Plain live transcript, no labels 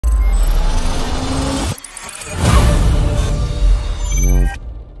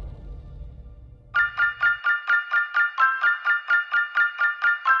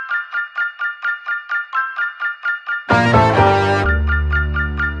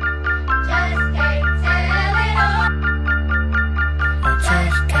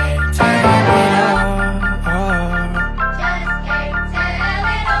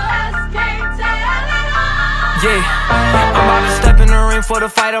Yeah, I'm about to step in the ring for the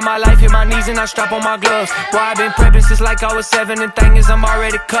fight of my life. Hit my knees and I strap on my gloves. Boy, I've been prepping since like I was 7. And thing is, I'm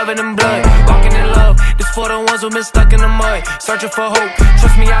already covered in blood. Walking in love, this for the ones who been stuck in the mud, searching for hope.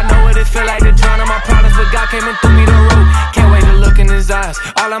 Trust me, I know what it feel like to drown in my problems, but God came and threw me the rope. Can't wait to look in his eyes.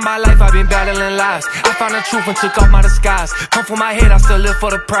 All of my life I've been battling lies. I found the truth and took off my disguise. Come for my head, I still live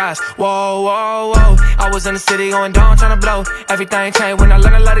for the prize. Whoa, whoa, whoa. I was in the city going down, trying to blow. Everything changed when I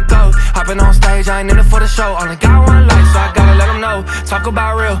learned to let it go. Hopping on stage, I ain't in it for the show. Only got one life, so I gotta let them know. Talk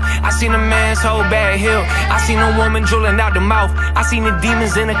about real. I seen a man's whole bad hill. I seen a woman drooling out the mouth. I seen the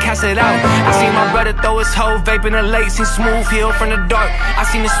demons in her cast it out. I seen my brother throw his whole vape in the lake. Seen smooth heal from the dark. I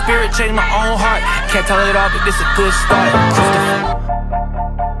seen the spirit change my own heart. Can't tell it all, but this a good start.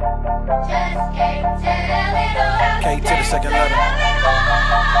 K to the second letter.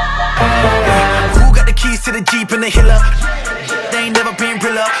 Who got the keys to the Jeep and the Hiller? They ain't never been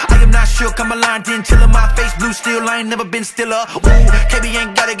realer. I am not shook, I'm aligned in chiller. My face blue still, I ain't never been stiller. Ooh, KB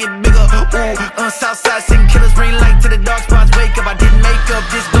ain't gotta get bigger. Ooh, Southside sing killers, bring light to the dark spots. Wake up, I didn't make up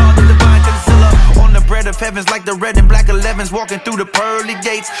this God, the divine Godzilla. On the bread of heavens like the red and black 11s, walking through the pearly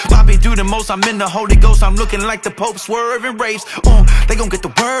gates. Bobby do the most, I'm in the Holy Ghost. I'm looking like the Pope swerving raves. They gon' get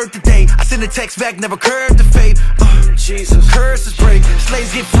the word today. I send a text back, never curved the fate. Jesus, curses break,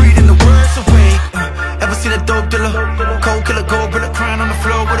 slaves get freed and the words away. Ever seen a dope dealer? Cold killer, gold brother crying on the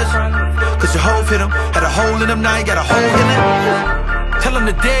floor with us. Cause your hoe hit him, had a hole in him, now you got a hole in it. Tell him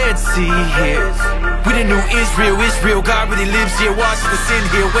the Dead Sea here. We the new Israel, Israel, God really lives here. Watch the sin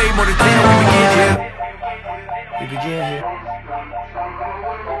here, way more than 10. We begin here. We begin here.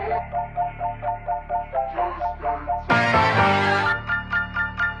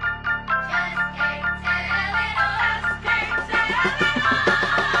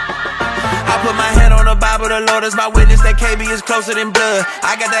 Put my hand on the Bible, the Lord is my witness that KB is closer than blood.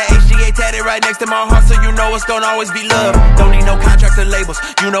 I got that HGA tatted right next to my heart, so you know it's gonna always be love. Don't need no contracts or labels,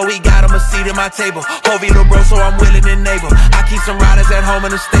 you know he got him a seat at my table. Hovey little bro, so I'm willing and able. I keep some riders at home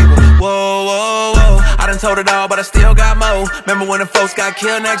in the stable. Whoa, whoa, whoa, I done told it all, but I still got more. Remember when the folks got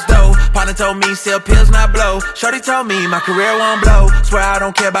killed next door? Partner told me, sell pills, not blow. Shorty told me, my career won't blow. Swear I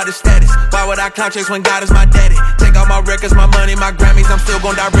don't care about the status. Why would I clout chase when God is my daddy? Take all my records, my money, my Grammys, I'm still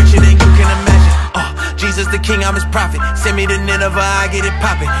gon' die richer than you can imagine. Jesus the king, I'm his prophet. Send me to Nineveh, I get it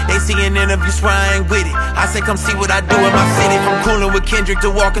poppin'. They see an interview, swear I ain't with it. I say come see what I do in my city. From coolin' with Kendrick to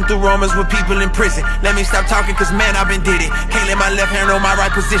walking through Romans with people in prison. Let me stop talking cause man, I've been did it. Can't let my left hand on my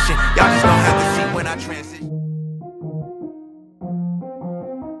right position. Y'all just gon' have to see when I transition.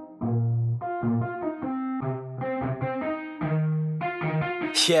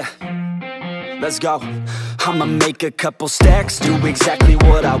 Yeah, let's go. I'ma make a couple stacks, do exactly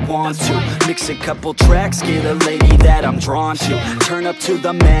what I want to. Mix a couple tracks, get a lady that I'm drawn to. Turn up to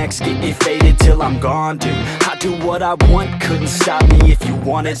the max, get me faded till I'm gone, dude. I do what I want, couldn't stop me if you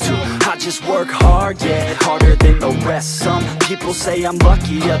wanted to. I just work hard, yeah, harder than the rest. Some people say I'm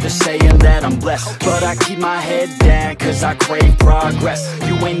lucky, others saying that I'm blessed. But I keep my head down, cause I crave progress.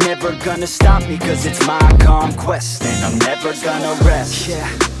 You ain't never gonna stop me, cause it's my conquest. And I'm never gonna rest, yeah.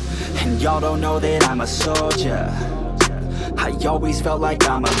 And y'all don't know that I'm a soldier. I always felt like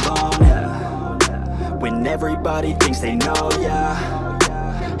I'm alone, yeah. When everybody thinks they know ya,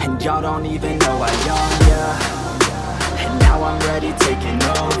 and y'all don't even know I own ya. And now I'm ready taking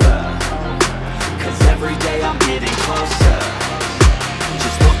over, cause every day I'm getting closer.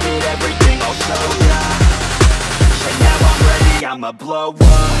 Just look at everything I'll show ya. And now I'm ready, I'ma blow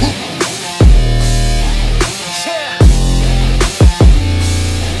up. Yeah.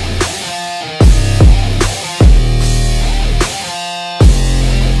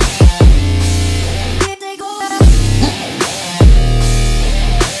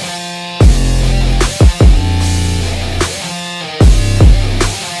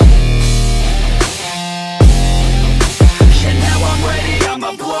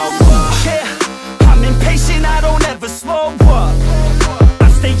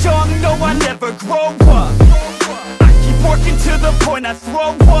 I never grow up. I keep working to the point I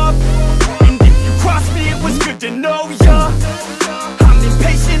throw up. And if you cross me, it was good to know ya. I'm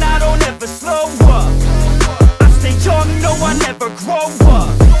impatient, I don't ever slow up. I stay young, no, I never grow up.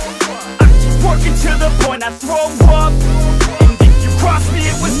 I keep working to the point I throw up. And if you cross me,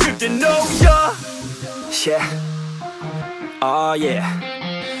 it was good to know ya. Yeah, oh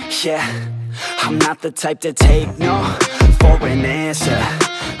yeah, yeah. I'm not the type to take no for an answer.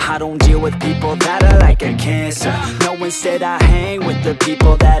 I don't deal with people that are like a cancer. No, instead I hang with the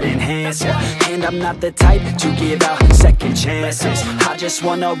people that enhance ya. And I'm not the type to give out second chances. I just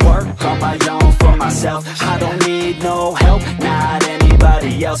wanna work on my own for myself. I don't need no help, not anybody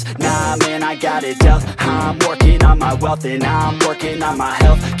everybody else. Nah, man, I got it dealt. I'm working on my wealth and I'm working on my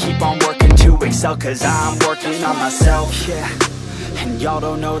health. Keep on working to excel, cause I'm working on myself. Yeah, and y'all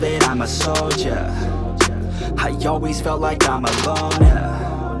don't know that I'm a soldier. I always felt like I'm alone,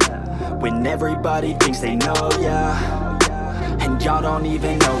 yeah. When everybody thinks they know, yeah. And y'all don't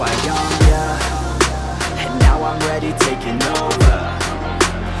even know I am, yeah. And now I'm ready taking over,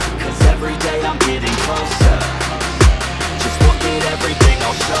 cause every day I'm getting closer. Just look at everything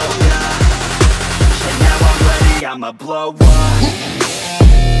I'll show ya. And now I'm ready, I'ma blow up.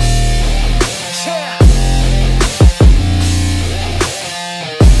 Yeah.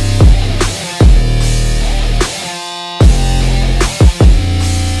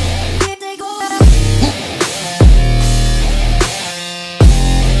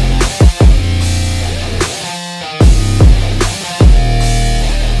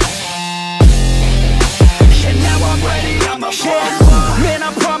 Man,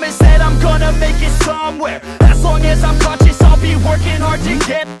 I promise that I'm gonna make it somewhere. As long as I'm conscious, I'll be working hard to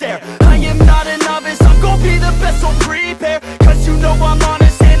get there. I am not a novice, I'm gonna be the best, so prepare. Cause you know I'm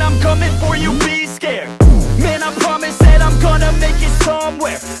honest and I'm coming for you, be scared. Man, I promise that I'm gonna make it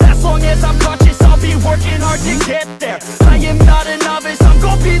somewhere. As long as I'm conscious, I'll be working hard to get there. I am not a novice, I'm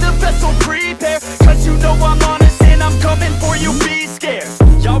gonna be the best, so prepare. Cause you know I'm honest and I'm coming for you, be scared.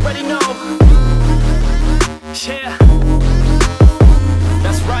 Y'all already know. Yeah,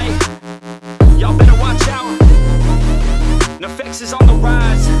 that's right. Y'all better watch out. NFX is on the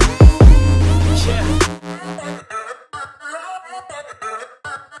rise. Yeah.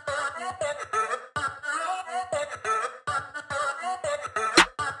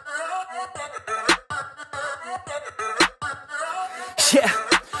 Yeah,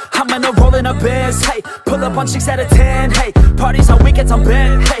 I'm in a roll in a biz, hey. Pull up on 6 out of 10, hey. Parties on weekends, I'm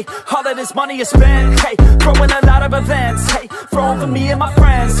bent, hey. All of this money is spent, hey. Throwing a lot of events, hey. Throwing for me and my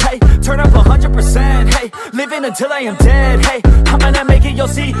friends, hey. Turn up 100%, hey. Living until I am dead, hey. I'm gonna make it, you'll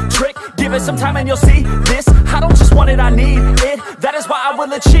see. Trick, give it some time and you'll see. This, I don't just want it, I need it. That is why I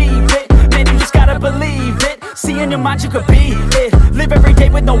will achieve it. Man, you just gotta believe it. See in your mind you could be it. Live every day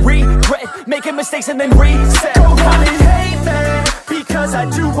with no regret. Making mistakes and then reset. Go on and hate me, because I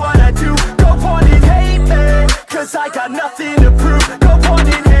do what I do. Go on and hate me, cause I got nothing to prove. Go on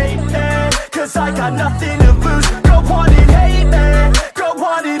and hate me, cause I got nothing to lose. Go on and hate me, go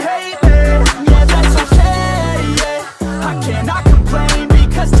on and hate me. Yeah, that's okay, yeah. I cannot complain,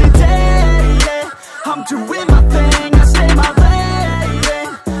 because today, yeah, I'm doing my thing, I stay my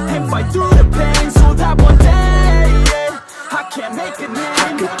lane, and fight through the pain, so that one day, yeah, I can make a name.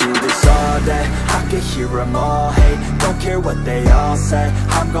 I could do this all day, I could hear them all hate. Don't care what they all say,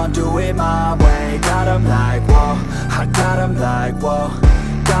 I'm gonna do it my way. Got them like, whoa, I got them like, whoa.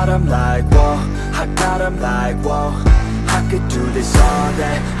 Got them like, whoa, I got them like, whoa. I could do this all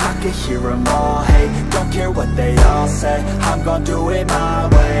day, I could hear them all hate. Don't care what they all say, I'm gonna do it my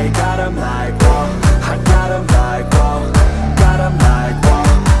way. Got them like, whoa, I got them like, whoa.